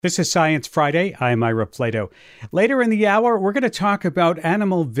This is Science Friday. I'm Ira Plato. Later in the hour, we're going to talk about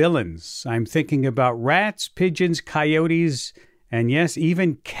animal villains. I'm thinking about rats, pigeons, coyotes, and yes,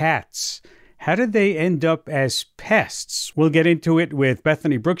 even cats. How did they end up as pests? We'll get into it with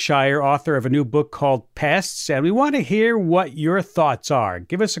Bethany Brookshire, author of a new book called Pests, and we want to hear what your thoughts are.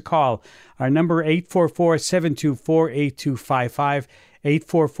 Give us a call. Our number 844-724-8255.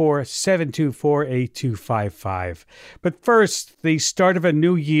 844-724-8255. But first, the start of a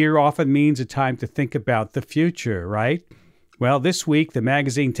new year often means a time to think about the future, right? Well, this week, the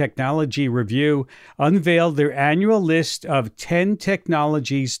magazine Technology Review unveiled their annual list of 10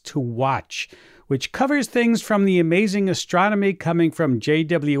 technologies to watch, which covers things from the amazing astronomy coming from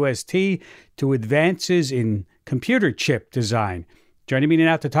JWST to advances in computer chip design. Joining me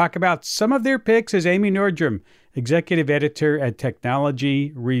now to talk about some of their picks is Amy Nordrum, Executive Editor at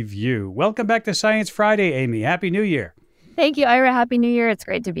Technology Review. Welcome back to Science Friday, Amy. Happy New Year. Thank you, Ira. Happy New Year. It's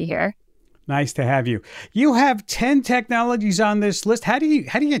great to be here. Nice to have you. You have 10 technologies on this list. How do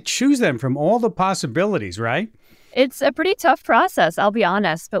you choose them from all the possibilities, right? It's a pretty tough process, I'll be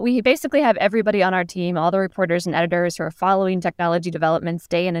honest, but we basically have everybody on our team, all the reporters and editors who are following technology developments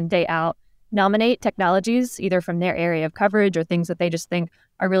day in and day out, nominate technologies either from their area of coverage or things that they just think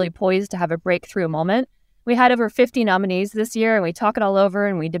are really poised to have a breakthrough moment. We had over 50 nominees this year, and we talk it all over,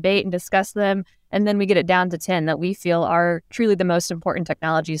 and we debate and discuss them, and then we get it down to 10 that we feel are truly the most important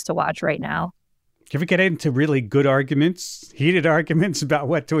technologies to watch right now. Do you ever get into really good arguments, heated arguments about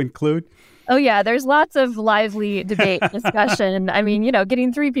what to include? Oh, yeah. There's lots of lively debate, discussion. I mean,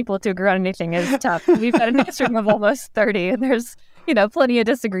 getting 3 people to agree on anything is tough. We've got a newsroom of almost 30, and there's, plenty of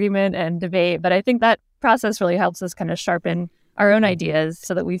disagreement and debate. But I think that process really helps us kind of sharpen our own ideas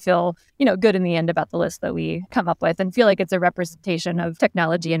so that we feel, good in the end about the list that we come up with and feel like it's a representation of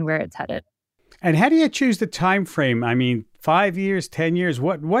technology and where it's headed. And how do you choose the time frame? I mean, 5 years, 10 years,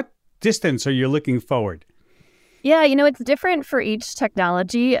 what distance are you looking forward? Yeah, it's different for each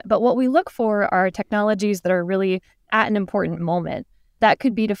technology, but what we look for are technologies that are really at an important moment. That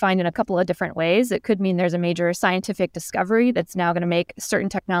could be defined in a couple of different ways. It could mean there's a major scientific discovery that's now going to make certain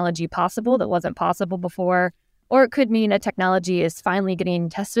technology possible that wasn't possible before. Or it could mean a technology is finally getting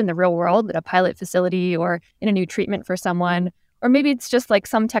tested in the real world at a pilot facility or in a new treatment for someone. Or maybe it's just like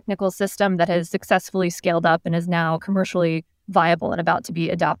some technical system that has successfully scaled up and is now commercially viable and about to be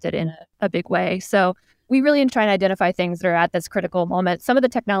adopted in a big way. So we really try and identify things that are at this critical moment. Some of the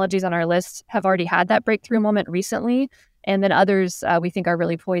technologies on our list have already had that breakthrough moment recently, and then others we think are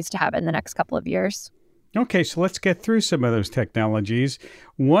really poised to have it in the next couple of years. Okay, so let's get through some of those technologies.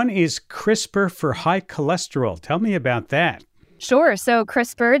 One is CRISPR for high cholesterol. Tell me about that. Sure. So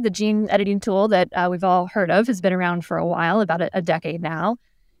CRISPR, the gene editing tool that we've all heard of, has been around for a while, about a decade now.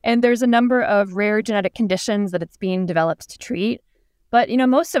 And there's a number of rare genetic conditions that it's being developed to treat. But,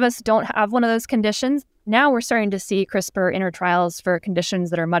 most of us don't have one of those conditions. Now we're starting to see CRISPR enter trials for conditions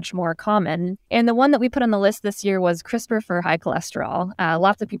that are much more common. And the one that we put on the list this year was CRISPR for high cholesterol.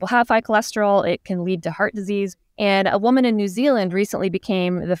 Lots of people have high cholesterol. It can lead to heart disease. And a woman in New Zealand recently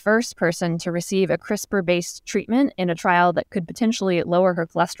became the first person to receive a CRISPR-based treatment in a trial that could potentially lower her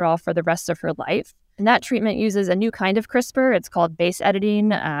cholesterol for the rest of her life. And that treatment uses a new kind of CRISPR. It's called base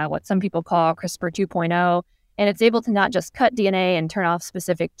editing, what some people call CRISPR 2.0. And it's able to not just cut DNA and turn off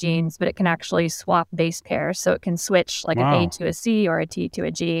specific genes, but it can actually swap base pairs. So it can switch like an A to a C or a T to a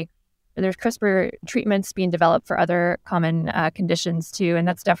G. And there's CRISPR treatments being developed for other common conditions too. And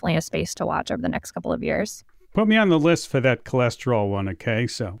that's definitely a space to watch over the next couple of years. Put me on the list for that cholesterol one, okay?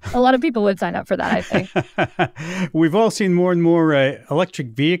 So a lot of people would sign up for that, I think. We've all seen more and more electric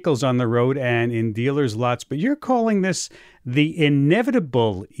vehicles on the road and in dealers' lots, but you're calling this the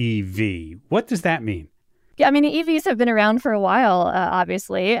inevitable EV. What does that mean? Yeah, I mean, EVs have been around for a while,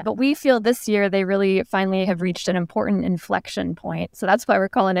 obviously, but we feel this year they really finally have reached an important inflection point. So that's why we're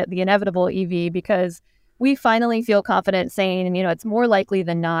calling it the inevitable EV, because we finally feel confident saying, it's more likely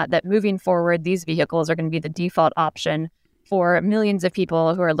than not that moving forward, these vehicles are going to be the default option for millions of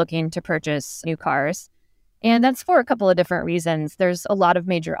people who are looking to purchase new cars. And that's for a couple of different reasons. There's a lot of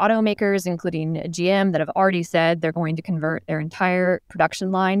major automakers, including GM, that have already said they're going to convert their entire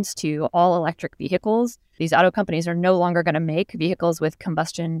production lines to all electric vehicles. These auto companies are no longer going to make vehicles with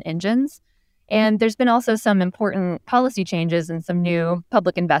combustion engines. And there's been also some important policy changes and some new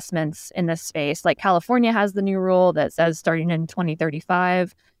public investments in this space. Like California has the new rule that says starting in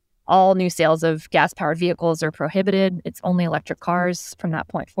 2035, all new sales of gas-powered vehicles are prohibited. It's only electric cars from that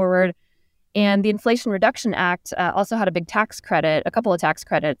point forward. And the Inflation Reduction Act also had a big tax credit, a couple of tax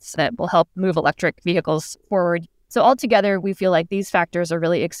credits that will help move electric vehicles forward. So altogether, we feel like these factors are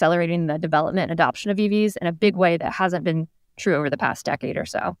really accelerating the development and adoption of EVs in a big way that hasn't been true over the past decade or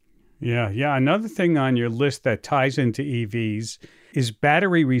so. Yeah. Another thing on your list that ties into EVs is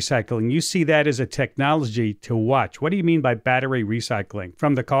battery recycling. You see that as a technology to watch. What do you mean by battery recycling?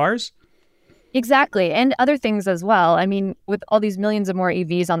 From the cars? Exactly. And other things as well. I mean, with all these millions of more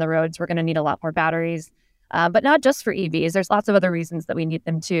EVs on the roads, we're going to need a lot more batteries. But not just for EVs. There's lots of other reasons that we need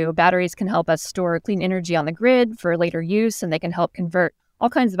them too. Batteries can help us store clean energy on the grid for later use, and they can help convert all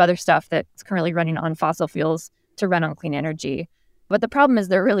kinds of other stuff that's currently running on fossil fuels to run on clean energy. But the problem is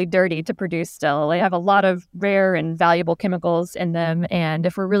they're really dirty to produce still. They have a lot of rare and valuable chemicals in them. And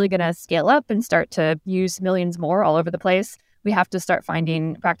if we're really going to scale up and start to use millions more all over the place, we have to start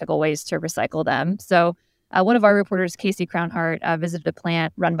finding practical ways to recycle them. So one of our reporters, Casey Crownhart, visited a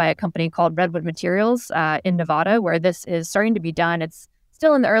plant run by a company called Redwood Materials in Nevada, where this is starting to be done. It's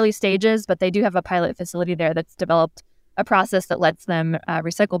still in the early stages, but they do have a pilot facility there that's developed a process that lets them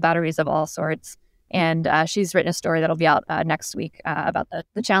recycle batteries of all sorts. And she's written a story that'll be out next week about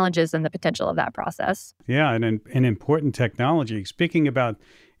the challenges and the potential of that process. Yeah, and an important technology. Speaking about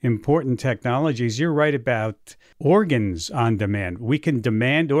important technologies, you're right about organs on demand. We can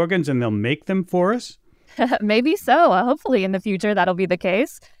demand organs and they'll make them for us? Maybe so. Hopefully in the future that'll be the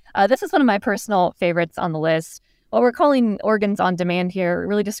case. This is one of my personal favorites on the list. What we're calling organs on demand here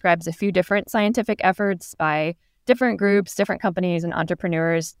really describes a few different scientific efforts by different groups, different companies and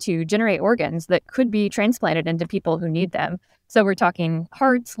entrepreneurs to generate organs that could be transplanted into people who need them. So we're talking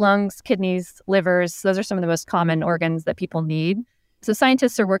hearts, lungs, kidneys, livers. Those are some of the most common organs that people need. So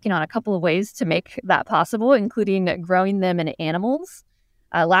scientists are working on a couple of ways to make that possible, including growing them in animals.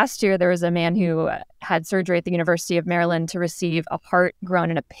 Last year, there was a man who had surgery at the University of Maryland to receive a heart grown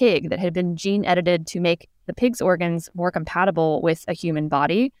in a pig that had been gene edited to make the pig's organs more compatible with a human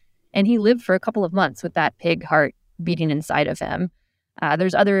body. And he lived for a couple of months with that pig heart beating inside of him.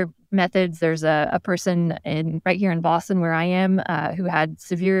 There's other methods. There's a person right here in Boston where I am who had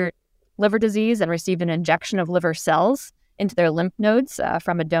severe liver disease and received an injection of liver cells into their lymph nodes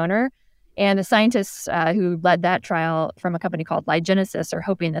from a donor. And the scientists who led that trial from a company called Ligenesis are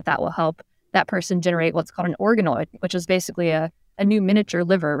hoping that will help that person generate what's called an organoid, which is basically a new miniature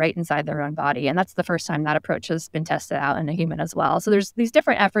liver right inside their own body. And that's the first time that approach has been tested out in a human as well. So there's these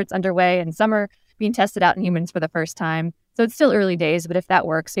different efforts underway, and some are being tested out in humans for the first time. So it's still early days, but if that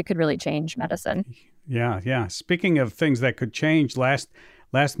works, it could really change medicine. Yeah. Speaking of things that could change, last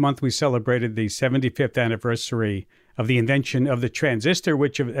month we celebrated the 75th anniversary of the invention of the transistor,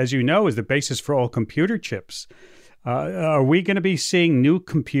 which, as you know, is the basis for all computer chips. Are we going to be seeing new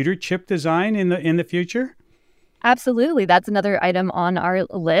computer chip design in the future? Absolutely. That's another item on our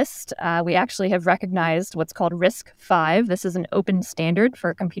list. We actually have recognized what's called RISC-V. This is an open standard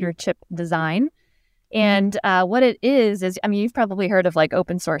for computer chip design. And what it is, I mean, you've probably heard of like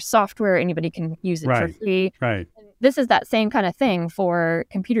open source software. Anybody can use it for free. Right. This is that same kind of thing for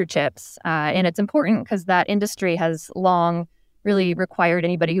computer chips. And it's important because that industry has long really required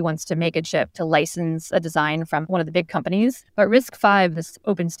anybody who wants to make a chip to license a design from one of the big companies. But RISC-V, this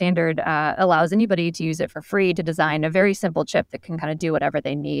open standard, allows anybody to use it for free to design a very simple chip that can kind of do whatever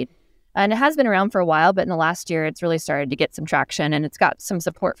they need. And it has been around for a while, but in the last year, it's really started to get some traction, and it's got some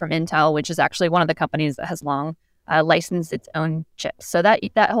support from Intel, which is actually one of the companies that has long licensed its own chips. So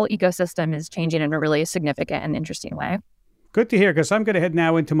that whole ecosystem is changing in a really significant and interesting way. Good to hear, because I'm going to head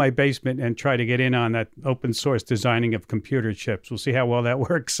now into my basement and try to get in on that open source designing of computer chips. We'll see how well that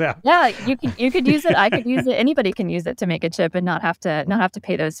works out. Yeah, you could use it. I could use it. Anybody can use it to make a chip and not have to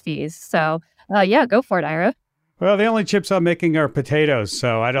pay those fees. So yeah, go for it, Ira. Well, the only chips I'm making are potatoes,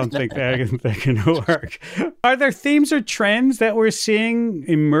 so I don't think they can work. Are there themes or trends that we're seeing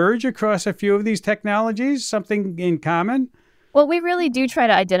emerge across a few of these technologies? Something in common? Well, we really do try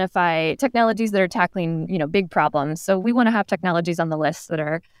to identify technologies that are tackling, big problems. So we want to have technologies on the list that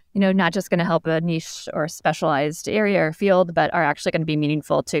are, not just going to help a niche or specialized area or field, but are actually going to be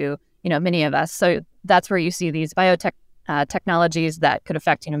meaningful to, many of us. So that's where you see these biotech technologies that could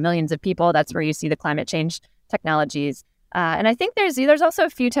affect, millions of people. That's where you see the climate change technologies. And I think there's also a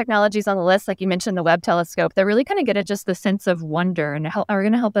few technologies on the list, like you mentioned, the Webb telescope, that really kind of get at just the sense of wonder and are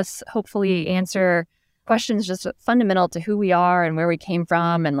going to help us hopefully answer questions just fundamental to who we are and where we came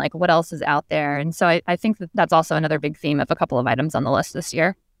from and like what else is out there. And so I think that's also another big theme of a couple of items on the list this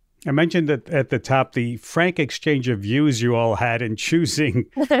year. I mentioned that at the top, the frank exchange of views you all had in choosing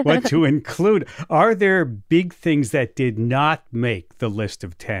what to include. Are there big things that did not make the list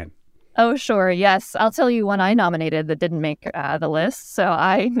of 10? Oh, sure. Yes. I'll tell you one I nominated that didn't make the list. So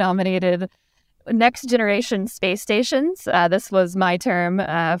I nominated next generation space stations. This was my term.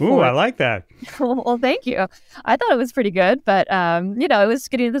 Ooh, I like that. Well, thank you. I thought it was pretty good, but it was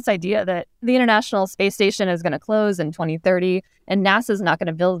getting to this idea that the International Space Station is going to close in 2030, and NASA's not going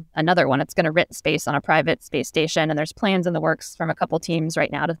to build another one. It's going to rent space on a private space station, and there's plans in the works from a couple teams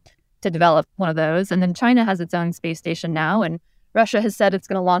right now to develop one of those. And then China has its own space station now, and Russia has said it's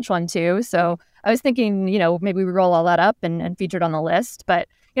going to launch one too. So I was thinking, maybe we roll all that up and feature it on the list, but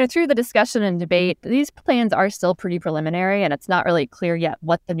through the discussion and debate, these plans are still pretty preliminary, and it's not really clear yet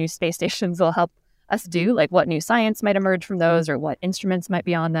what the new space stations will help us do, like what new science might emerge from those or what instruments might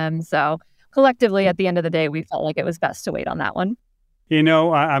be on them. So collectively, at the end of the day, we felt like it was best to wait on that one.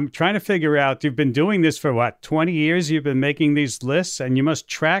 I'm trying to figure out, you've been doing this for 20 years? You've been making these lists, and you must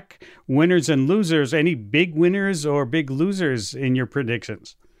track winners and losers. Any big winners or big losers in your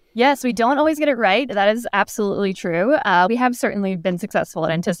predictions? Yes, we don't always get it right. That is absolutely true. We have certainly been successful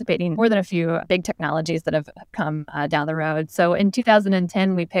at anticipating more than a few big technologies that have come down the road. So in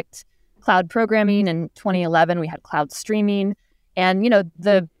 2010, we picked cloud programming. In 2011, we had cloud streaming. And,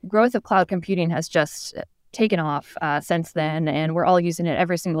 the growth of cloud computing has just taken off since then. And we're all using it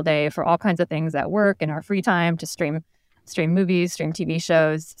every single day for all kinds of things at work, in our free time, to stream movies, stream TV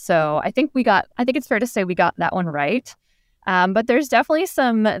shows. So I think it's fair to say we got that one right. But there's definitely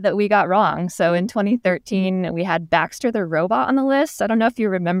some that we got wrong. So in 2013, we had Baxter the robot on the list. I don't know if you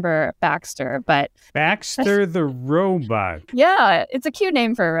remember Baxter, but... Baxter the robot. Yeah, it's a cute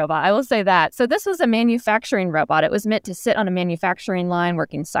name for a robot. I will say that. So this was a manufacturing robot. It was meant to sit on a manufacturing line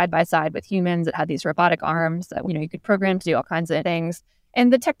working side by side with humans. It had these robotic arms that, you could program to do all kinds of things.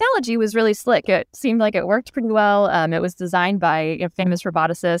 And the technology was really slick. It seemed like it worked pretty well. It was designed by a famous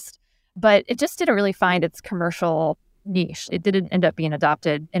roboticist, but it just didn't really find its commercial niche. It didn't end up being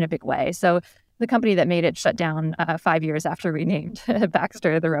adopted in a big way. So the company that made it shut down 5 years after we named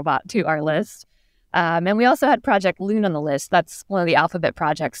Baxter the robot to our list. And we also had Project Loon on the list. That's one of the Alphabet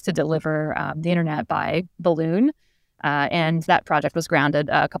projects to deliver the internet by balloon. And that project was grounded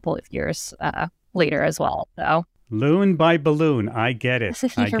a couple of years later as well. So Loon by balloon. I get it.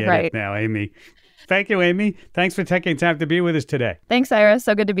 I get right. it now, Amy. Thank you, Amy. Thanks for taking time to be with us today. Thanks, Ira.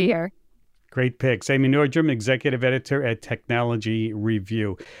 So good to be here. Great picks. Amy Nordrum, executive editor at Technology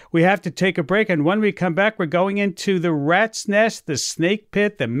Review. We have to take a break, and when we come back, we're going into the rat's nest, the snake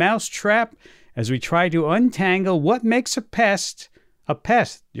pit, the mouse trap, as we try to untangle what makes a pest a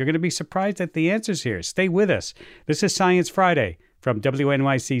pest. You're going to be surprised at the answers here. Stay with us. This is Science Friday from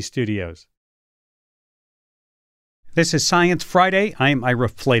WNYC Studios. This is Science Friday. I'm Ira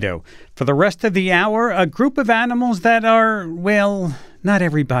Flato. For the rest of the hour, a group of animals that are, well, not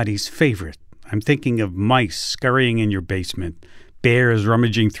everybody's favorite. I'm thinking of mice scurrying in your basement, bears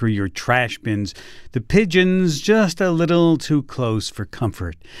rummaging through your trash bins, the pigeons just a little too close for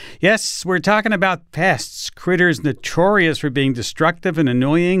comfort. Yes, we're talking about pests, critters notorious for being destructive and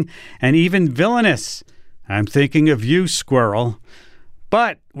annoying and even villainous. I'm thinking of you, squirrel.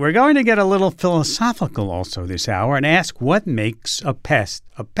 But we're going to get a little philosophical also this hour and ask what makes a pest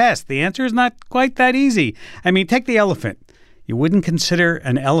a pest. The answer is not quite that easy. I mean, take the elephant. You wouldn't consider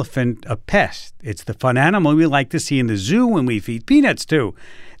an elephant a pest. It's the fun animal we like to see in the zoo and we feed peanuts to.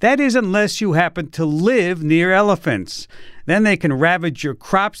 That is, unless you happen to live near elephants. Then they can ravage your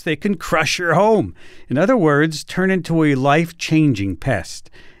crops. They can crush your home. In other words, turn into a life-changing pest.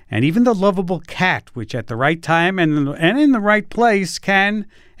 And even the lovable cat, which at the right time and in the right place can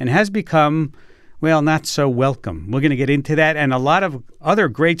and has become, well, not so welcome. We're going to get into that and a lot of other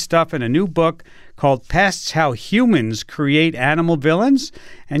great stuff in a new book called Pests, How Humans Create Animal Villains.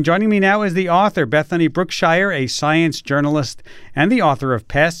 And joining me now is the author, Bethany Brookshire, a science journalist and the author of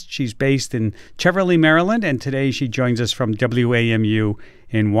Pests. She's based in Cheverly, Maryland, and today she joins us from WAMU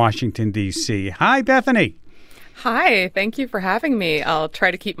in Washington, D.C. Hi, Bethany. Hi, thank you for having me. I'll try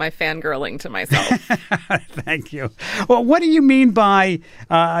to keep my fangirling to myself. Thank you. Well, what do you mean by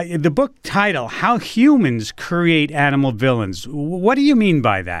the book title, How Humans Create Animal Villains? What do you mean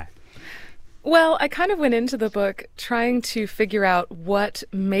by that? Well, I kind of went into the book trying to figure out what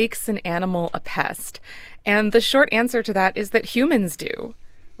makes an animal a pest. And the short answer to that is that humans do.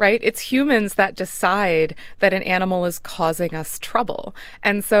 Right? It's humans that decide that an animal is causing us trouble.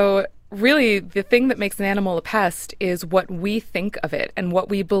 And so really, the thing that makes an animal a pest is what we think of it and what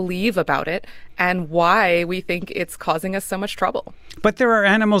we believe about it and why we think it's causing us so much trouble. But there are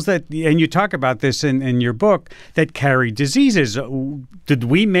animals that, and you talk about this in your book, that carry diseases. Did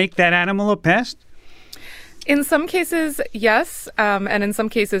we make that animal a pest? In some cases, yes, and in some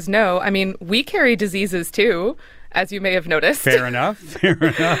cases, no. I mean, we carry diseases too, as you may have noticed. Fair enough. Fair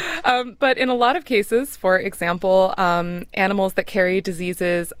enough. But in a lot of cases, for example, animals that carry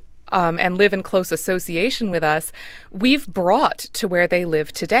diseases and live in close association with us, we've brought to where they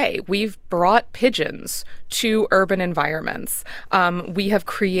live today. We've brought pigeons to urban environments. We have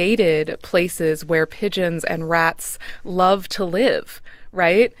created places where pigeons and rats love to live,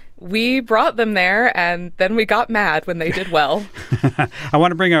 right? We brought them there, and then we got mad when they did well. I want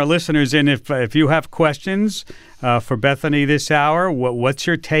to bring our listeners in. If you have questions for Bethany this hour, what's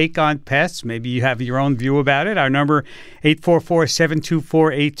your take on pests? Maybe you have your own view about it. Our number,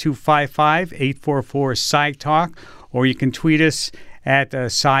 844-724-8255, 844-SciTalk, or you can tweet us at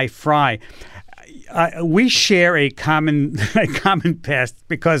SciFry. We share a common pest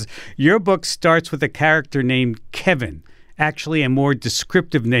because your book starts with a character named Kevin. Actually, a more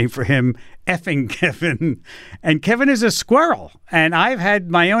descriptive name for him, effing Kevin. And Kevin is a squirrel. And I've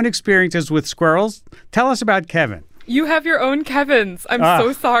had my own experiences with squirrels. Tell us about Kevin. You have your own Kevins. I'm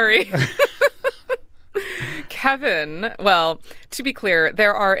so sorry. Kevin, well, to be clear,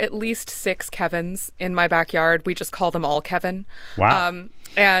 there are at least 6 Kevins in my backyard. We just call them all Kevin. Wow.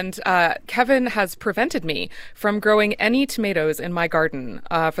 And Kevin has prevented me from growing any tomatoes in my garden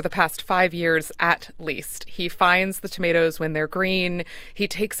for the past 5 years at least. He finds the tomatoes when they're green. He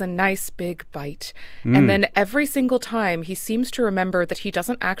takes a nice big bite. And then every single time he seems to remember that he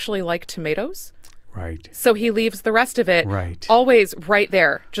doesn't actually like tomatoes. Right. So he leaves the rest of it always right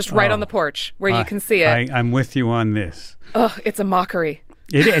there, just right on the porch where you can see it. I'm with you on this. Ugh, it's a mockery.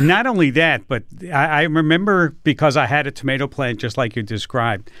 And not only that, but I remember, because I had a tomato plant just like you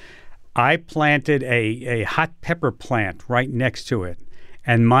described, I planted a hot pepper plant right next to it.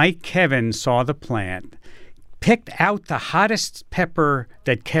 And my Kevin saw the plant, picked out the hottest pepper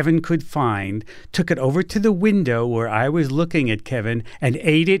that Kevin could find, took it over to the window where I was looking at Kevin, and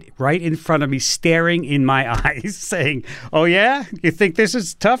ate it right in front of me, staring in my eyes, saying, "Oh yeah? You think this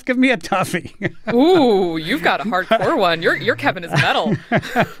is tough? Give me a toughie." Ooh, you've got a hardcore one. Your Kevin is metal.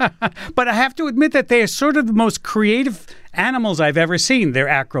 But I have to admit that they are sort of the most creative animals I've ever seen. They're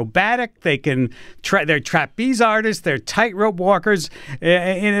acrobatic. They're trapeze artists. They're tightrope walkers.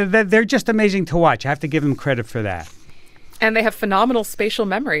 They're just amazing to watch. I have to give them credit for that. And they have phenomenal spatial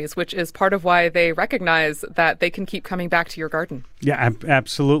memories, which is part of why they recognize that they can keep coming back to your garden. Yeah,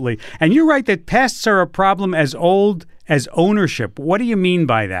 absolutely. And you're right that pests are a problem as old as ownership. What do you mean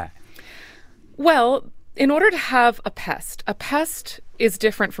by that? Well, in order to have a pest is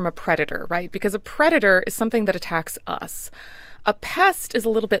different from a predator, right? Because a predator is something that attacks us. A pest is a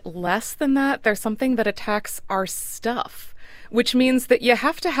little bit less than that. They're something that attacks our stuff, which means that you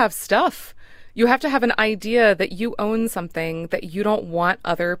have to have stuff. You have to have an idea that you own something that you don't want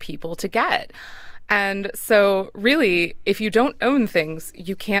other people to get. And so really, if you don't own things,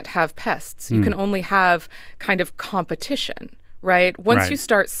 you can't have pests. You can only have kind of competition, right? Once you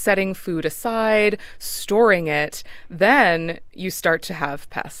start setting food aside, storing it, then you start to have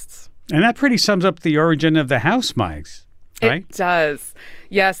pests. And that pretty sums up the origin of the house mice, right? It does.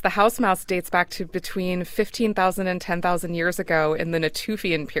 Yes, the house mouse dates back to between 15,000 and 10,000 years ago in the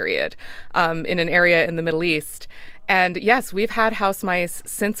Natufian period in an area in the Middle East. And yes, we've had house mice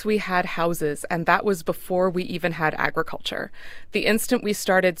since we had houses, and that was before we even had agriculture. The instant we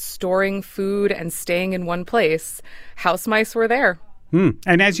started storing food and staying in one place, house mice were there.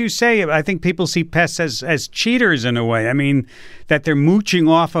 And as you say, I think people see pests as cheaters in a way. I mean, that they're mooching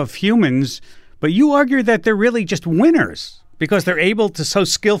off of humans, but you argue that they're really just winners because they're able to so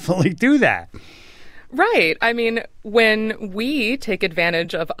skillfully do that. Right. I mean, when we take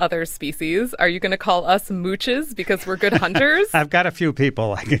advantage of other species, are you going to call us mooches because we're good hunters? I've got a few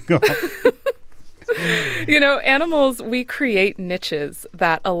people I can go. You know, animals, we create niches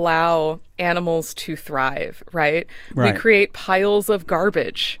that allow animals to thrive, right? We create piles of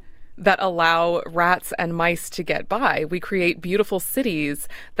garbage that allow rats and mice to get by. We create beautiful cities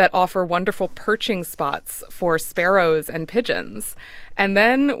that offer wonderful perching spots for sparrows and pigeons. And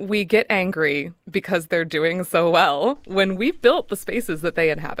then we get angry because they're doing so well when we've built the spaces that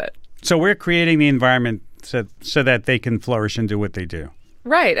they inhabit. So we're creating the environment so that they can flourish and do what they do.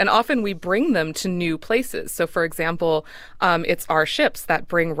 Right. And often we bring them to new places. So, for example, it's our ships that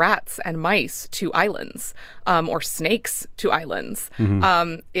bring rats and mice to islands or snakes to islands.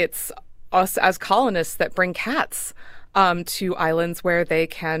 It's us as colonists that bring cats to islands where they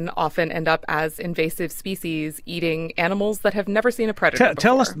can often end up as invasive species eating animals that have never seen a predator before.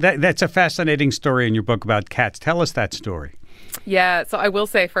 Tell us, that's a fascinating story in your book about cats. Tell us that story. Yeah, so I will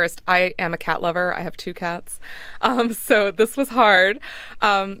say first, I am a cat lover. I have 2 cats. So this was hard.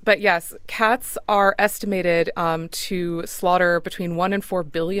 But yes, cats are estimated to slaughter between 1 and 4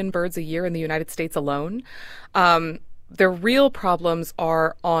 billion birds a year in the United States alone. their real problems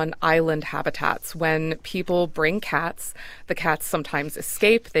are on island habitats. When people bring cats, the cats sometimes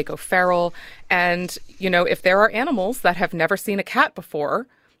escape, they go feral. And, if there are animals that have never seen a cat before,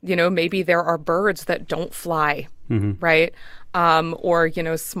 maybe there are birds that don't fly, right?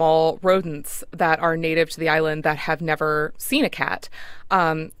 Or, small rodents that are native to the island that have never seen a cat.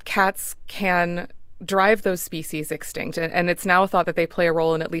 Cats can drive those species extinct. And it's now thought that they play a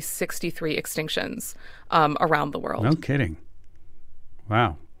role in at least 63 extinctions around the world. No kidding.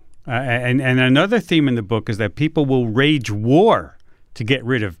 Wow. And another theme in the book is that people will wage war to get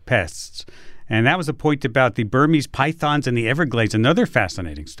rid of pests. And that was a point about the Burmese pythons in the Everglades, another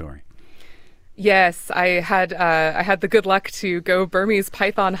fascinating story. Yes, I had the good luck to go Burmese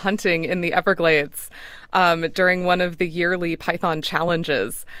python hunting in the Everglades during one of the yearly python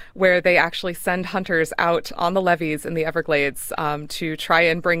challenges, where they actually send hunters out on the levees in the Everglades to try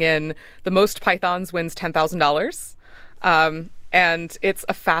and bring in the most pythons wins $10,000. And it's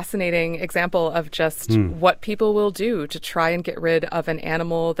a fascinating example of just what people will do to try and get rid of an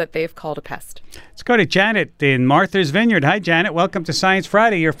animal that they've called a pest. Let's go to Janet in Martha's Vineyard. Hi, Janet. Welcome to Science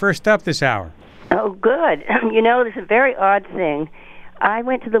Friday. You're first up this hour. Oh, good. There's a very odd thing. I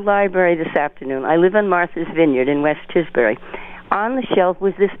went to the library this afternoon. I live on Martha's Vineyard in West Tisbury. On the shelf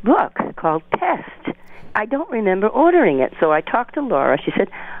was this book called Pest. I don't remember ordering it, so I talked to Laura. She said,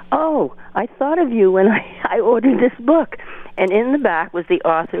 "Oh, I thought of you when I ordered this book." And in the back was the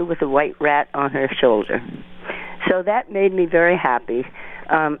author with a white rat on her shoulder. So that made me very happy.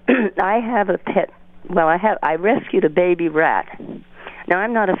 I have a pet. Well, I rescued a baby rat. Now,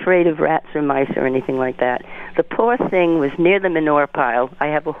 I'm not afraid of rats or mice or anything like that. The poor thing was near the manure pile. I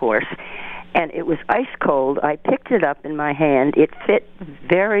have a horse. And it was ice cold. I picked it up in my hand. It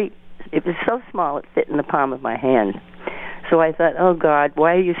was so small it fit in the palm of my hand. So I thought, oh, God,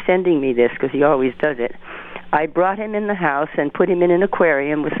 why are you sending me this? Because he always does it. I brought him in the house and put him in an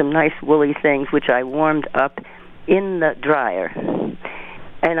aquarium with some nice woolly things, which I warmed up in the dryer.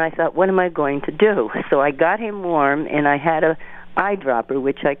 And I thought, what am I going to do? So I got him warm, and I had a eyedropper,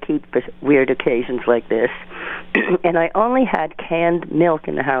 which I keep for weird occasions like this. And I only had canned milk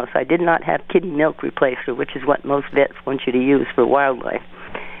in the house. I did not have kitty milk replacer, which is what most vets want you to use for wildlife.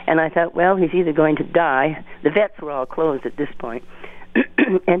 And I thought, well, he's either going to die. The vets were all closed at this point.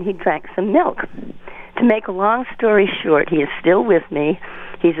 And he drank some milk. To make a long story short, he is still with me.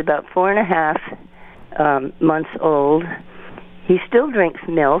 He's about 4.5 months old. He still drinks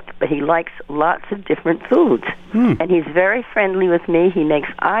milk, but he likes lots of different foods. And he's very friendly with me. He makes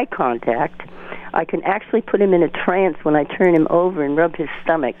eye contact. I can actually put him in a trance when I turn him over and rub his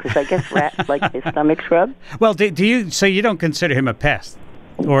stomach, because I guess rats like his stomachs rubbed. Well, so you don't consider him a pest?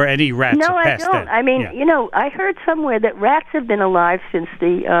 Or any rats No, a pest? I don't. I mean, I heard somewhere that rats have been alive since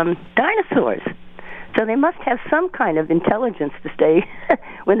the dinosaurs. So they must have some kind of intelligence to stay.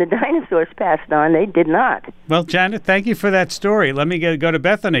 When the dinosaurs passed on, they did not. Well, Janet, thank you for that story. Let me go to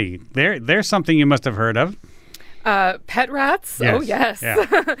Bethany. There's something you must have heard of. Pet rats? Yes. Oh, yes.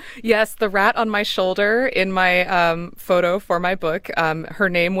 Yeah. Yes, the rat on my shoulder in my photo for my book, her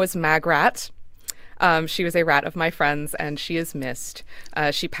name was Magrat. She was a rat of my friend's, and she is missed.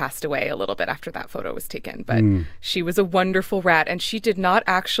 She passed away a little bit after that photo was taken, but she was a wonderful rat, and she did not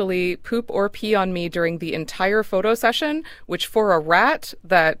actually poop or pee on me during the entire photo session, which for a rat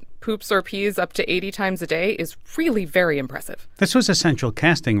that poops or pees up to 80 times a day is really very impressive. This was a central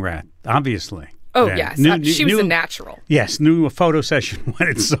casting rat, obviously. Oh, Yeah. yes. She was a natural. Yes, knew a photo session when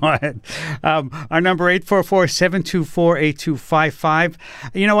it saw it. Our number 844-724-8255.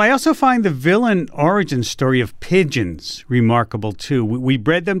 I also find the villain origin story of pigeons remarkable, too. We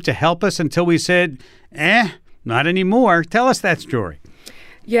bred them to help us until we said, not anymore. Tell us that story.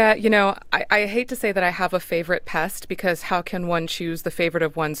 Yeah, I hate to say that I have a favorite pest, because how can one choose the favorite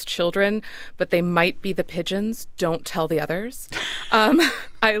of one's children? But they might be the pigeons. Don't tell the others.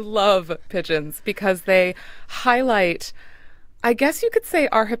 I love pigeons because they highlight, I guess you could say,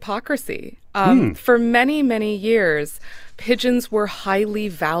 our hypocrisy. For many, many years, pigeons were highly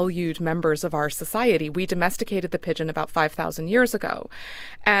valued members of our society. We domesticated the pigeon about 5,000 years ago,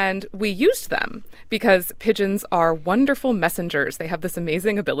 and we used them because pigeons are wonderful messengers. They have this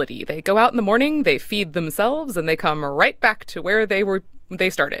amazing ability. They go out in the morning, they feed themselves, and they come right back to where they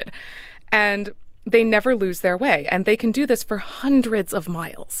started. And they never lose their way, and they can do this for hundreds of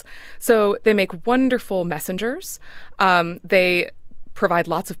miles. So they make wonderful messengers. They provide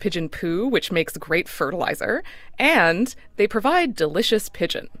lots of pigeon poo, which makes great fertilizer, and they provide delicious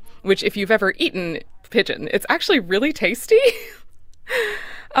pigeon, which if you've ever eaten pigeon, it's actually really tasty.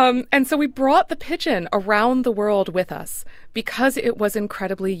 And so we brought the pigeon around the world with us because it was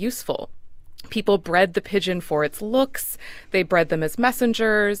incredibly useful. People bred the pigeon for its looks. They bred them as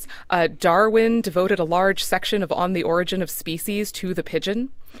messengers. Darwin devoted a large section of On the Origin of Species to the pigeon.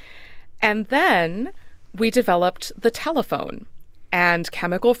 And then we developed the telephone and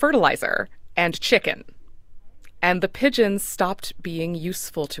chemical fertilizer and chicken. And the pigeon stopped being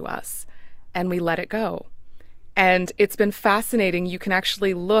useful to us, and we let it go. And it's been fascinating. You can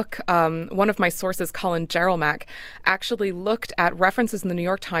actually look, one of my sources, Colin Jerelmack, actually looked at references in the New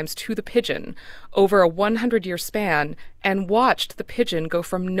York Times to the pigeon over a 100-year span and watched the pigeon go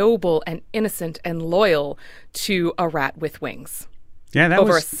from noble and innocent and loyal to a rat with wings. Yeah, that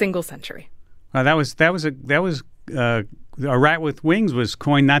over was, a single century. that was a rat with wings was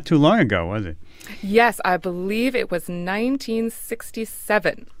coined not too long ago, was it? Yes, I believe it was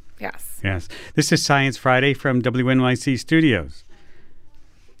 1967. Yes. Yes. This is Science Friday from WNYC Studios.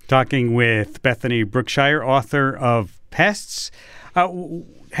 Talking with Bethany Brookshire, author of Pests.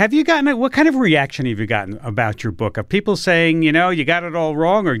 Have you gotten, what kind of reaction have you gotten about your book? Of people saying, you got it all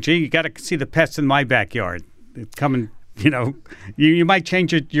wrong, or gee, you got to see the pests in my backyard? It's coming, you might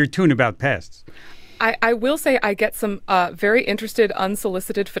change your tune about pests. I will say I get some very interested,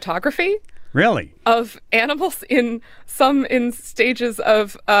 unsolicited photography. Really? Of animals in stages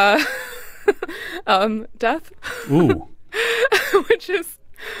of death. Ooh. Which is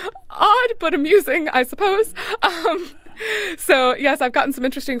odd but amusing, I suppose. So, yes, I've gotten some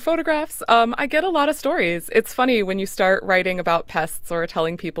interesting photographs. I get a lot of stories. It's funny when you start writing about pests or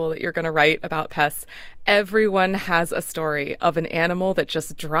telling people that you're going to write about pests, everyone has a story of an animal that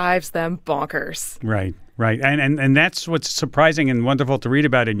just drives them bonkers. Right. Right. And that's what's surprising and wonderful to read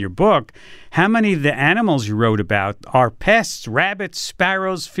about in your book. How many of the animals you wrote about are pests, rabbits,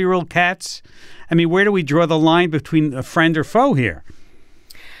 sparrows, feral cats? I mean, where do we draw the line between a friend or foe here?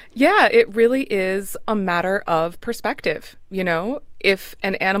 Yeah, it really is a matter of perspective. If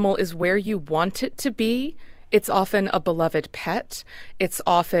an animal is where you want it to be, it's often a beloved pet. It's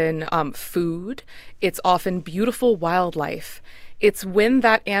often food. It's often beautiful wildlife. It's when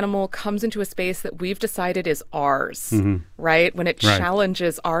that animal comes into a space that we've decided is ours, right? When it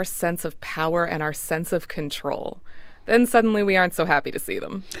challenges our sense of power and our sense of control. Then suddenly we aren't so happy to see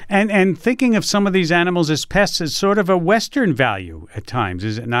them. And thinking of some of these animals as pests is sort of a Western value at times,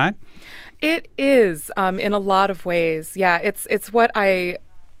 is it not? It is, in a lot of ways. Yeah, it's what I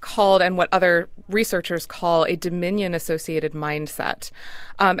called and what other researchers call a dominion-associated mindset.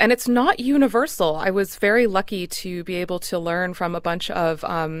 And it's not universal. I was very lucky to be able to learn from a bunch of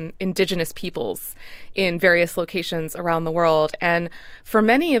indigenous peoples in various locations around the world. And for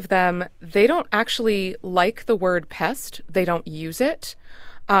many of them, they don't actually like the word pest. They don't use it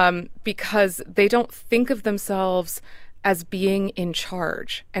because they don't think of themselves as being in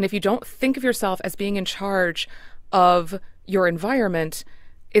charge. And if you don't think of yourself as being in charge of your environment,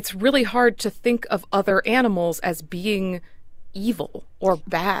 it's really hard to think of other animals as being evil or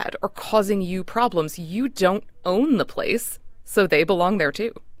bad or causing you problems. You don't own the place, so they belong there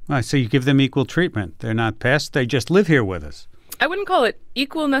too. So you give them equal treatment. They're not pests. They just live here with us. I wouldn't call it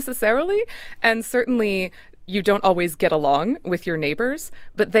equal necessarily, and certainly you don't always get along with your neighbors,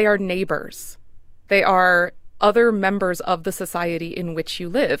 but they are neighbors. They are other members of the society in which you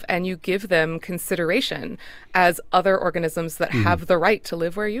live, and you give them consideration as other organisms that have the right to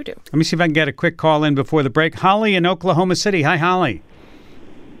live where you do. Let me see if I can get a quick call in before the break. Holly in Oklahoma City. Hi, Holly.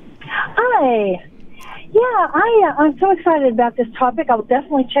 Hi. Yeah, I'm so excited about this topic. I'll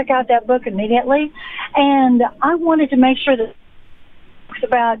definitely check out that book immediately. And I wanted to make sure that it talks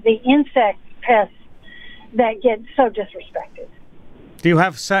about the insect pests that get so disrespected. Do you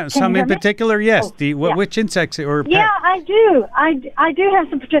have some in particular? Yes. Which insects or pets? Yeah, I do. I do have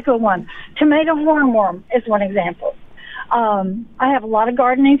some particular ones. Tomato hornworm is one example. I have a lot of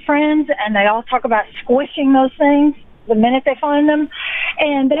gardening friends, and they all talk about squishing those things the minute they find them.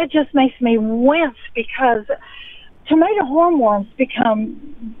 And that just makes me wince because tomato hornworms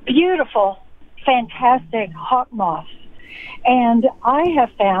become beautiful, fantastic hawk moths. And I have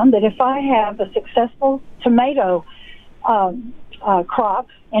found that if I have a successful tomato crop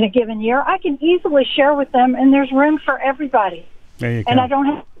in a given year, I can easily share with them, and there's room for everybody. There you go. And I don't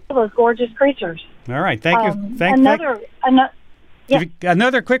have those gorgeous creatures. All right, thank you.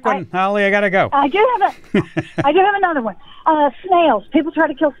 Another quick one, Holly. I gotta go. I do have another one. Snails. People try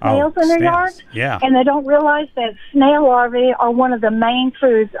to kill snails in their yards, and they don't realize that snail larvae are one of the main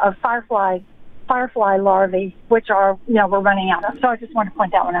foods of firefly larvae, which are we're running out of. So I just want to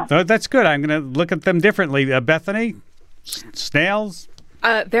point that one out. Oh, that's good. I'm going to look at them differently. Bethany. Snails?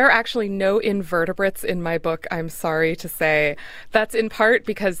 There are actually no invertebrates in my book, I'm sorry to say. That's in part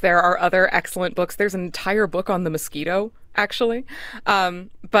because there are other excellent books. There's an entire book on the mosquito, actually.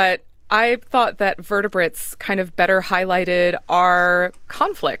 But I thought that vertebrates kind of better highlighted our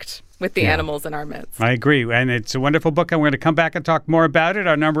conflict with the animals in our midst. I agree. And it's a wonderful book, and we're going to come back and talk more about it.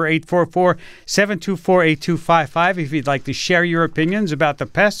 Our number 844-724-8255. If you'd like to share your opinions about the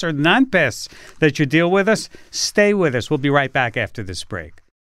pests or non-pests that you deal with us, stay with us. We'll be right back after this break.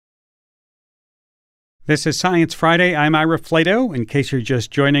 This is Science Friday. I'm Ira Flato. In case you're just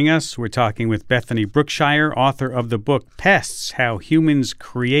joining us, we're talking with Bethany Brookshire, author of the book Pests, How Humans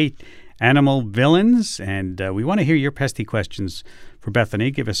Create Animal Villains. And we want to hear your pesty questions for Bethany.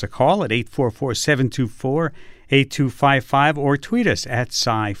 Give us a call at 844-724-8255 or tweet us at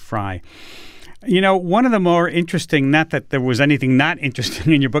SciFri. You know, one of the more interesting, not that there was anything not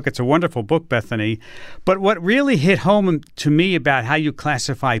interesting in your book, it's a wonderful book, Bethany, but what really hit home to me about how you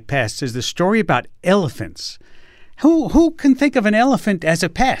classify pests is the story about elephants. Who can think of an elephant as a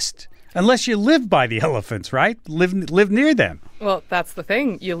pest? Unless you live by the elephants, right? Live near them. Well, that's the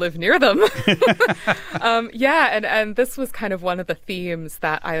thing. You live near them. And this was kind of one of the themes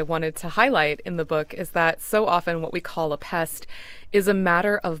that I wanted to highlight in the book, is that so often what we call a pest is a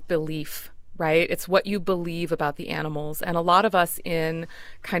matter of belief. Right? It's what you believe about the animals. And a lot of us in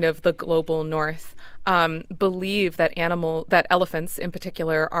kind of the global north believe that elephants in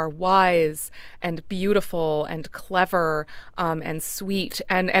particular are wise and beautiful and clever and sweet.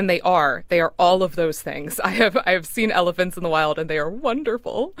 And they are. They are all of those things. I have seen elephants in the wild, and they are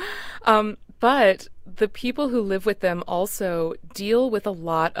wonderful. But the people who live with them also deal with a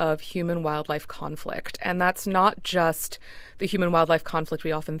lot of human-wildlife conflict. And that's not just the human-wildlife conflict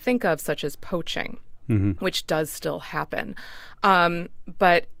we often think of, such as poaching, which does still happen.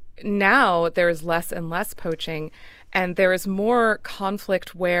 But now there's less and less poaching, and there is more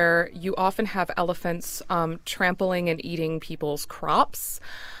conflict where you often have elephants trampling and eating people's crops.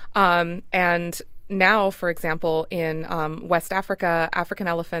 And now, for example, in West Africa, African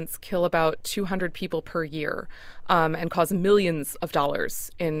elephants kill about 200 people per year and cause millions of dollars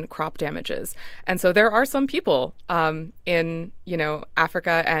in crop damages. And so there are some people in,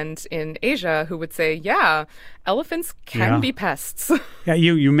 Africa and in Asia who would say, yeah, elephants can be pests. Yeah,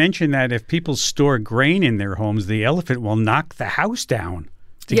 you mentioned that if people store grain in their homes, the elephant will knock the house down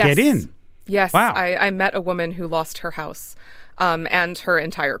to get in. Yes. Wow. I met a woman who lost her house and her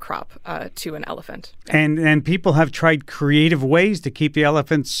entire crop to an elephant. And people have tried creative ways to keep the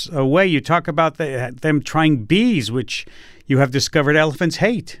elephants away. You talk about them trying bees, which you have discovered elephants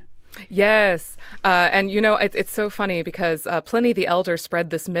hate. Yes. And, it's so funny because Pliny the Elder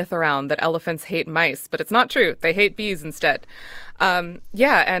spread this myth around that elephants hate mice, but it's not true. They hate bees instead. And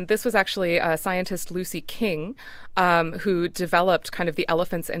this was actually scientist Lucy King who developed kind of the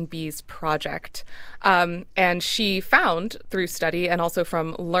Elephants and Bees Project. And she found through study and also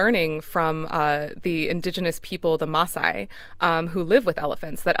from learning from the indigenous people, the Maasai, who live with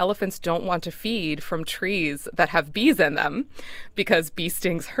elephants, that elephants don't want to feed from trees that have bees in them because bee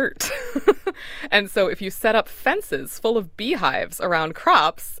stings hurt. And so if you set up fences full of beehives around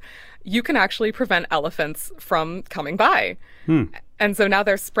crops, you can actually prevent elephants from coming by. And so now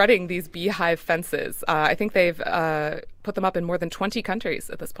they're spreading these beehive fences. I think they've put them up in more than 20 countries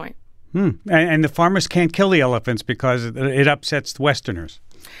at this point. And the farmers can't kill the elephants because it upsets the Westerners.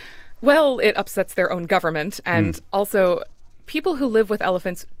 Well, it upsets their own government. And also, people who live with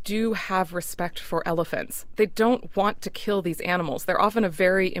elephants do have respect for elephants. They don't want to kill these animals. They're often a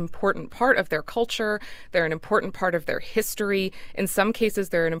very important part of their culture. They're an important part of their history. In some cases,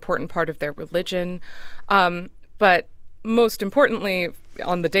 they're an important part of their religion. But most importantly,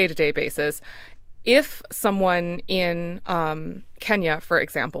 on the day-to-day basis, if someone in Kenya, for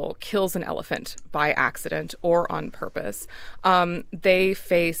example, kills an elephant by accident or on purpose, they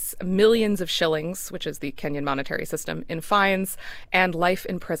face millions of shillings, which is the Kenyan monetary system, in fines and life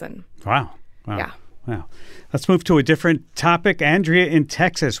in prison. Wow. Yeah. Wow. Let's move to a different topic. Andrea in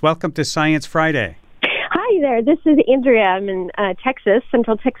Texas, welcome to Science Friday. Hi there. This is Andrea. I'm in Texas,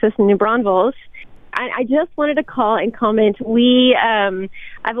 Central Texas, in New Braunfels. I just wanted to call and comment.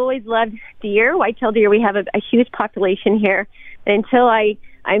 I've always loved deer, white-tailed deer. We have a huge population here. Until I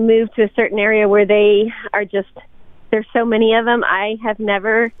moved to a certain area where they are there's so many of them. I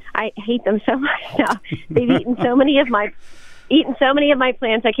hate them so much now. They've eaten so many of my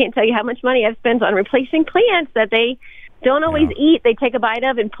plants. I can't tell you how much money I've spent on replacing plants that they don't always eat. They take a bite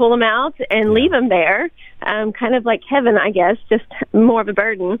of and pull them out and leave them there. Kind of like heaven, I guess, just more of a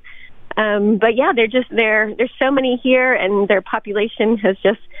burden. But yeah, there's so many here, and their population has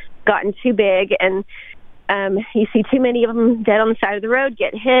just gotten too big, and you see too many of them dead on the side of the road,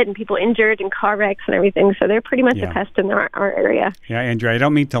 get hit, and people injured in car wrecks and everything. So they're pretty much a pest in our area. Yeah, Andrea, I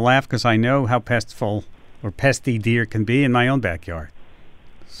don't mean to laugh because I know how pesty deer can be in my own backyard.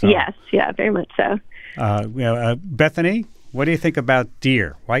 So, Yes, yeah, very much so. Bethany, what do you think about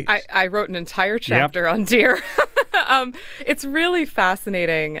deer? Why? I wrote an entire chapter on deer. It's really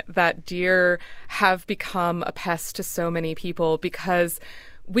fascinating that deer have become a pest to so many people because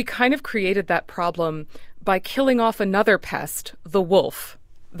we kind of created that problem by killing off another pest, the wolf,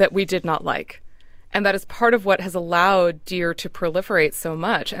 that we did not like. And that is part of what has allowed deer to proliferate so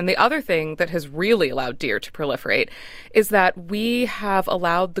much. And the other thing that has really allowed deer to proliferate is that we have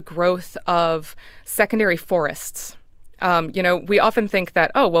allowed the growth of secondary forests. We often think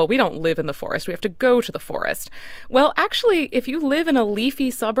that, we don't live in the forest. We have to go to the forest. Well, actually, if you live in a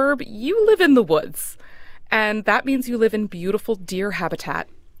leafy suburb, you live in the woods. And that means you live in beautiful deer habitat.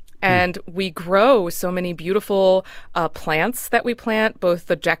 And we grow so many beautiful plants that we plant, both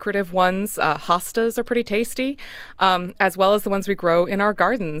the decorative ones, hostas are pretty tasty, as well as the ones we grow in our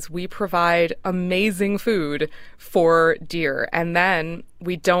gardens. We provide amazing food for deer, and then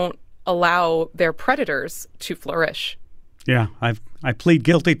we don't allow their predators to flourish. Yeah, I plead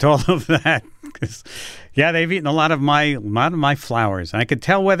guilty to all of that because, they've eaten a lot of my flowers. I could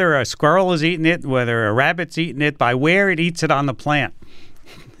tell whether a squirrel is eating it, whether a rabbit's eating it, by where it eats it on the plant.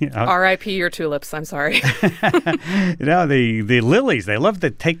 R.I.P. your tulips. I'm sorry. The lilies. They love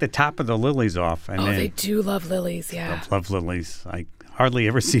to take the top of the lilies off. And they do love lilies. Yeah, love lilies. I hardly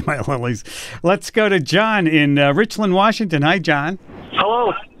ever see my lilies. Let's go to John in Richland, Washington. Hi, John.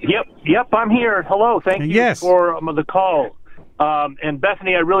 Hello. Yep. I'm here. Hello. Thank you for the call. And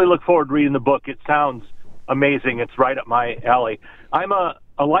Bethany, I really look forward to reading the book. It sounds amazing. It's right up my alley. I'm a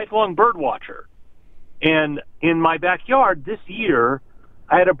lifelong bird watcher, and in my backyard this year,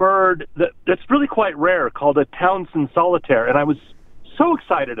 I had a bird that's really quite rare called a Townsend solitaire, and I was so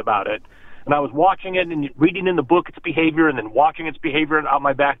excited about it. And I was watching it and reading in the book its behavior and then watching its behavior out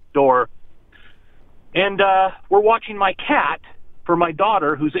my back door. And we're watching my cat for my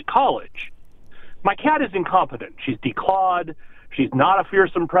daughter who's at college. My cat is incompetent. She's declawed. She's not a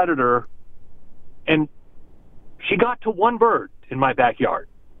fearsome predator. And she got to one bird in my backyard.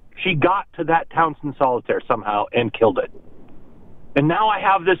 She got to that Townsend solitaire somehow and killed it. And now I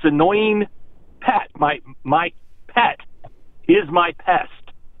have this annoying pet. My pet is my pest.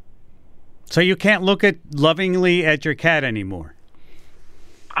 So you can't look lovingly at your cat anymore.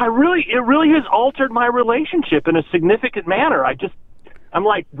 It really has altered my relationship in a significant manner. I'm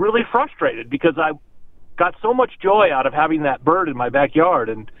like really frustrated because I got so much joy out of having that bird in my backyard,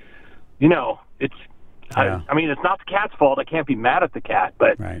 and it's it's not the cat's fault. I can't be mad at the cat,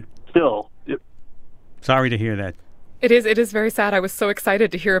 but still. Sorry to hear that. It is very sad. I was so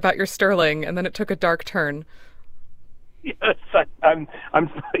excited to hear about your Sterling, and then it took a dark turn. Yes, I'm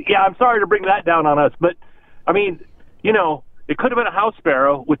sorry to bring that down on us, but it could have been a house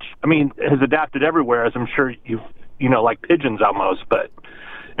sparrow, which has adapted everywhere, as I'm sure like pigeons almost. But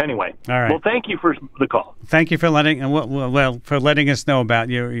anyway, all right. Well, thank you for the call. Thank you for letting us know about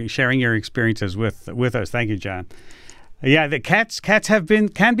you sharing your experiences with us. Thank you, John. Yeah, the cats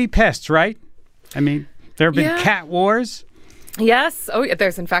can be pests, right? There have been cat wars. Yes. Oh, yeah.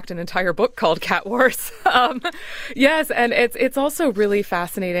 There's in fact an entire book called Cat Wars. Yes, and it's also really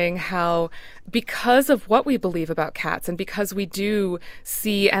fascinating how, because of what we believe about cats and because we do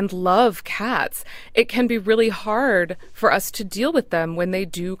see and love cats, it can be really hard for us to deal with them when they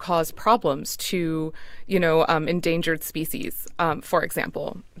do cause problems to, endangered species, for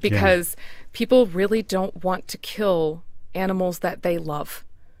example, because people really don't want to kill animals that they love.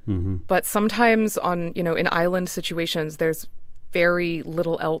 Mm-hmm. But sometimes in island situations, there's very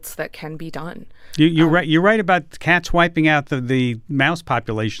little else that can be done. You're right about cats wiping out the mouse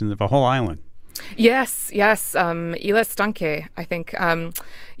population of a whole island. Yes. Isla Estanque, I think.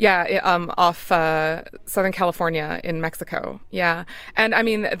 Off Southern California in Mexico. Yeah. And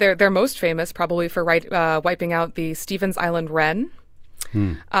they're most famous probably for wiping out the Stevens Island wren.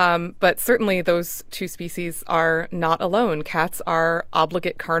 But certainly those two species are not alone. Cats are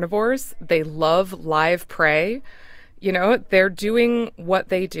obligate carnivores. They love live prey. They're doing what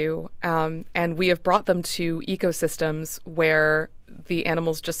they do. And we have brought them to ecosystems where the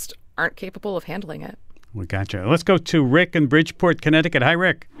animals just aren't capable of handling it. We gotcha. Let's go to Rick in Bridgeport, Connecticut. Hi,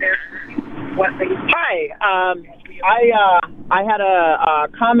 Rick. Hi. I had a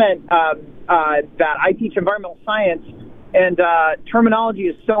comment that I teach environmental science, and terminology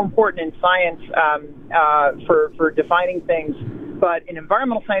is so important in science for defining things. But in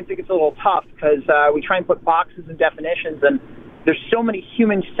environmental science, it gets a little tough because we try and put boxes and definitions, and there's so many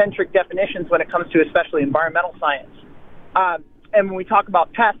human-centric definitions when it comes to especially environmental science. And when we talk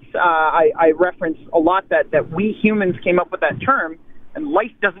about pests, I reference a lot that we humans came up with that term, and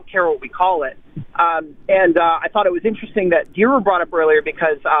life doesn't care what we call it. And I thought it was interesting that deer were brought up earlier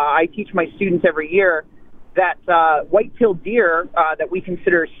because I teach my students every year that white-tailed deer that we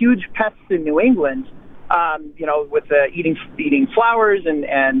consider huge pests in New England, with eating flowers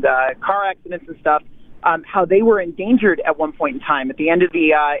and car accidents and stuff, how they were endangered at one point in time. At the end of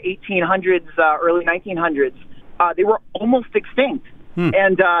the 1800s, early 1900s, they were almost extinct.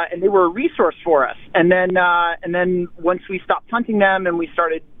 And they were a resource for us. And then once we stopped hunting them and we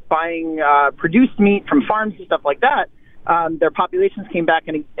started buying produced meat from farms and stuff like that, their populations came back,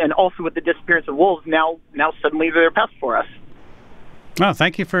 and also with the disappearance of wolves, now suddenly they're a pest for us. Well,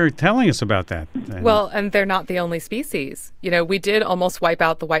 thank you for telling us about that. Well, and they're not the only species. We did almost wipe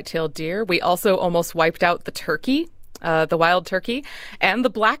out the white-tailed deer. We also almost wiped out the turkey, the wild turkey, and the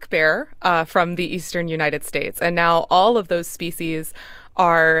black bear from the eastern United States. And now all of those species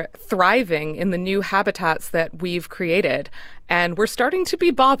are thriving in the new habitats that we've created. And we're starting to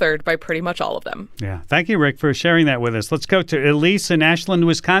be bothered by pretty much all of them. Yeah. Thank you, Rick, for sharing that with us. Let's go to Elise in Ashland,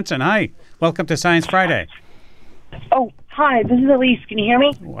 Wisconsin. Hi. Welcome to Science Friday. Oh, hi. This is Elise. Can you hear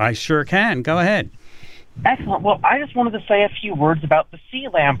me? I sure can. Go ahead. Excellent. Well, I just wanted to say a few words about the sea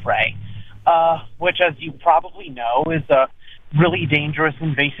lamprey, which, as you probably know, is a really dangerous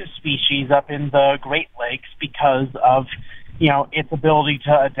invasive species up in the Great Lakes because of its ability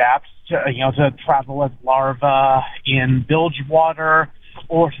to adapt to travel as larvae in bilge water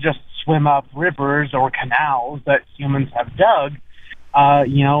or to just swim up rivers or canals that humans have dug.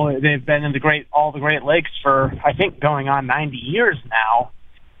 They've been in all the Great Lakes for, I think, going on 90 years now,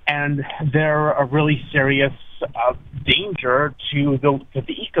 and they're a really serious danger to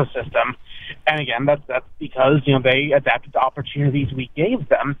the ecosystem. And again, that's because they adapted to opportunities we gave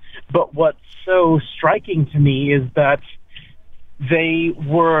them. But what's so striking to me is that they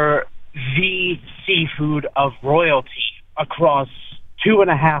were the seafood of royalty across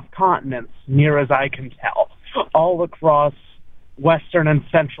 2.5 continents, near as I can tell, all across Western and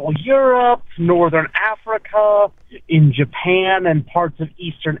Central Europe, Northern Africa, in Japan, and parts of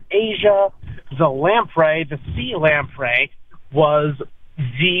Eastern Asia. The lamprey, the sea lamprey, was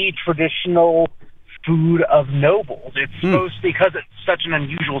the traditional food of nobles. It's supposed, because it's such an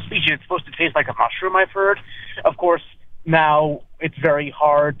unusual species, it's supposed to taste like a mushroom, I've heard. Of course, now it's very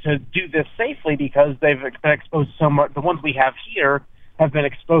hard to do this safely because they've been exposed to so much. The ones we have here have been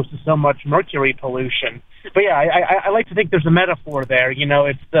exposed to so much mercury pollution. But yeah, I like to think there's a metaphor there.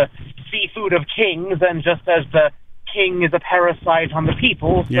 It's the seafood of kings, and just as the king is a parasite on the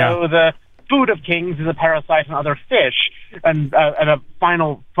people, so the food of kings is a parasite on other fish. And a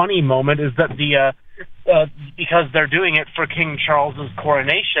final funny moment is that because they're doing it for King Charles's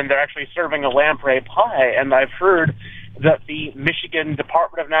coronation, they're actually serving a lamprey pie, and I've heard that the Michigan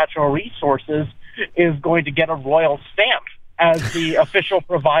Department of Natural Resources is going to get a royal stamp as the official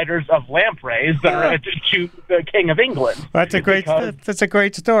providers of lampreys to the King of England. That's a great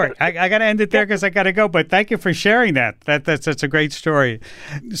story. I got to end it there because I got to go, but thank you for sharing that. That's a great story.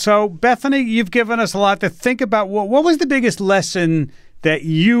 So, Bethany, you've given us a lot to think about. What was the biggest lesson that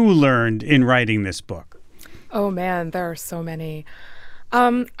you learned in writing this book? Oh, man, there are so many.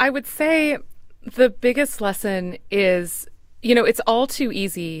 I would say the biggest lesson is, it's all too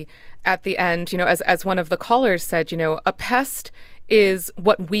easy at the end, as one of the callers said, a pest is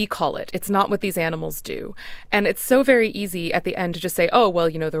what we call it. It's not what these animals do. And it's so very easy at the end to just say, oh, well,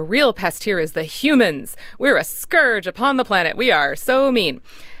 the real pest here is the humans. We're a scourge upon the planet. We are so mean.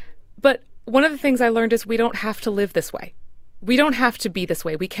 But one of the things I learned is we don't have to live this way. We don't have to be this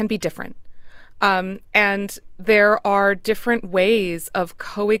way. We can be different. And there are different ways of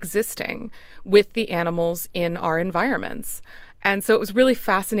coexisting with the animals in our environments. And so it was really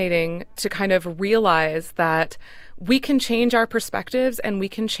fascinating to kind of realize that we can change our perspectives and we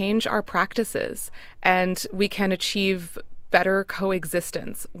can change our practices and we can achieve better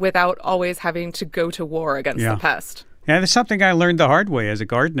coexistence without always having to go to war against the pest. Yeah, that's something I learned the hard way as a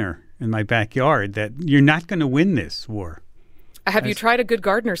gardener in my backyard, that you're not going to win this war. Have you tried a good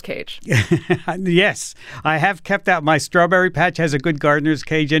gardener's cage? Yes, I have kept out. My strawberry patch has a good gardener's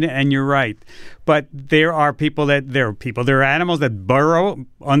cage in it, and you're right. But there are animals that burrow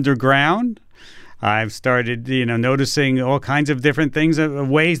underground. I've started, noticing all kinds of different things,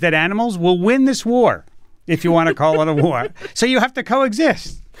 ways that animals will win this war, if you want to call it a war. So you have to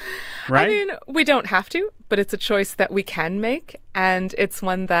coexist, right? I mean, we don't have to, but it's a choice that we can make, and it's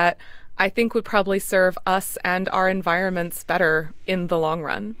one that I think would probably serve us and our environments better in the long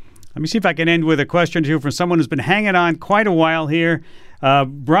run. Let me see if I can end with a question or two from someone who's been hanging on quite a while here.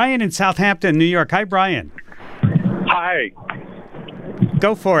 Brian in Southampton, New York. Hi, Brian. Hi.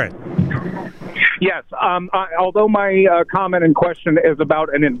 Go for it. Yes. Although my comment and question is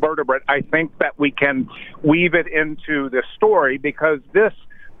about an invertebrate, I think that we can weave it into the story because this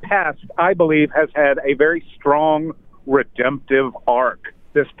pest, I believe, has had a very strong redemptive arc.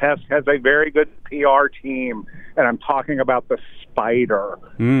 This pest has a very good PR team, and I'm talking about the spider.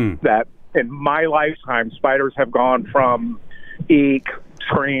 That in my lifetime, spiders have gone from eek,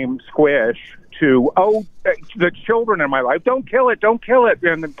 scream, squish to, the children in my life, don't kill it,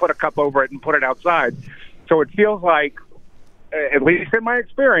 and then put a cup over it and put it outside. So it feels like, at least in my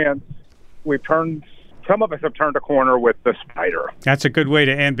experience, some of us have turned a corner with the spider. That's a good way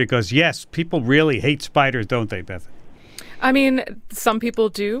to end because, yes, people really hate spiders, don't they, Beth? I mean, some people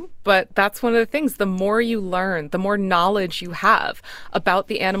do, but that's one of the things. The more you learn, the more knowledge you have about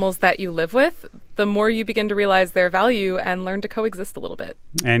the animals that you live with, the more you begin to realize their value and learn to coexist a little bit.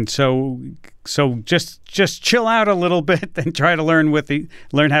 And so just chill out a little bit and try to learn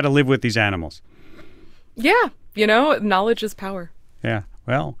how to live with these animals. Yeah, knowledge is power. Yeah.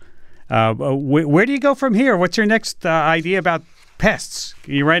 Well, where do you go from here? What's your next idea about pests?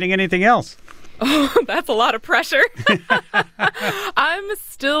 Are you writing anything else? Oh, that's a lot of pressure. I'm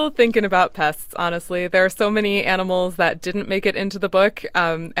still thinking about pests, honestly. There are so many animals that didn't make it into the book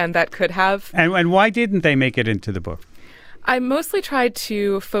and that could have. And why didn't they make it into the book? I mostly tried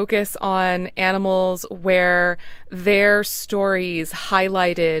to focus on animals where their stories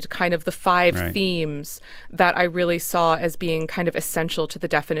highlighted kind of the five themes that I really saw as being kind of essential to the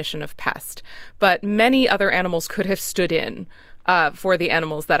definition of pest. But many other animals could have stood in for the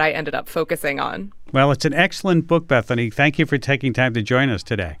animals that I ended up focusing on. Well, it's an excellent book, Bethany. Thank you for taking time to join us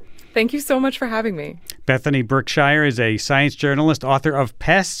today. Thank you so much for having me. Bethany Berkshire is a science journalist, author of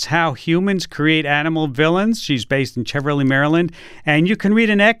Pests, How Humans Create Animal Villains. She's based in Cheverly, Maryland. And you can read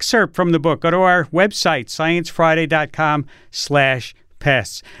an excerpt from the book. Go to our website,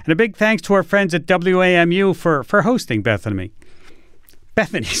 sciencefriday.com/pests. And a big thanks to our friends at WAMU for hosting Bethany.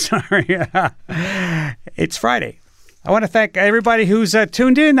 Sorry. It's Friday. I want to thank everybody who's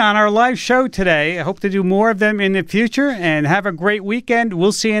tuned in on our live show today. I hope to do more of them in the future and have a great weekend.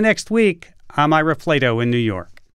 We'll see you next week. I'm Ira Flato in New York.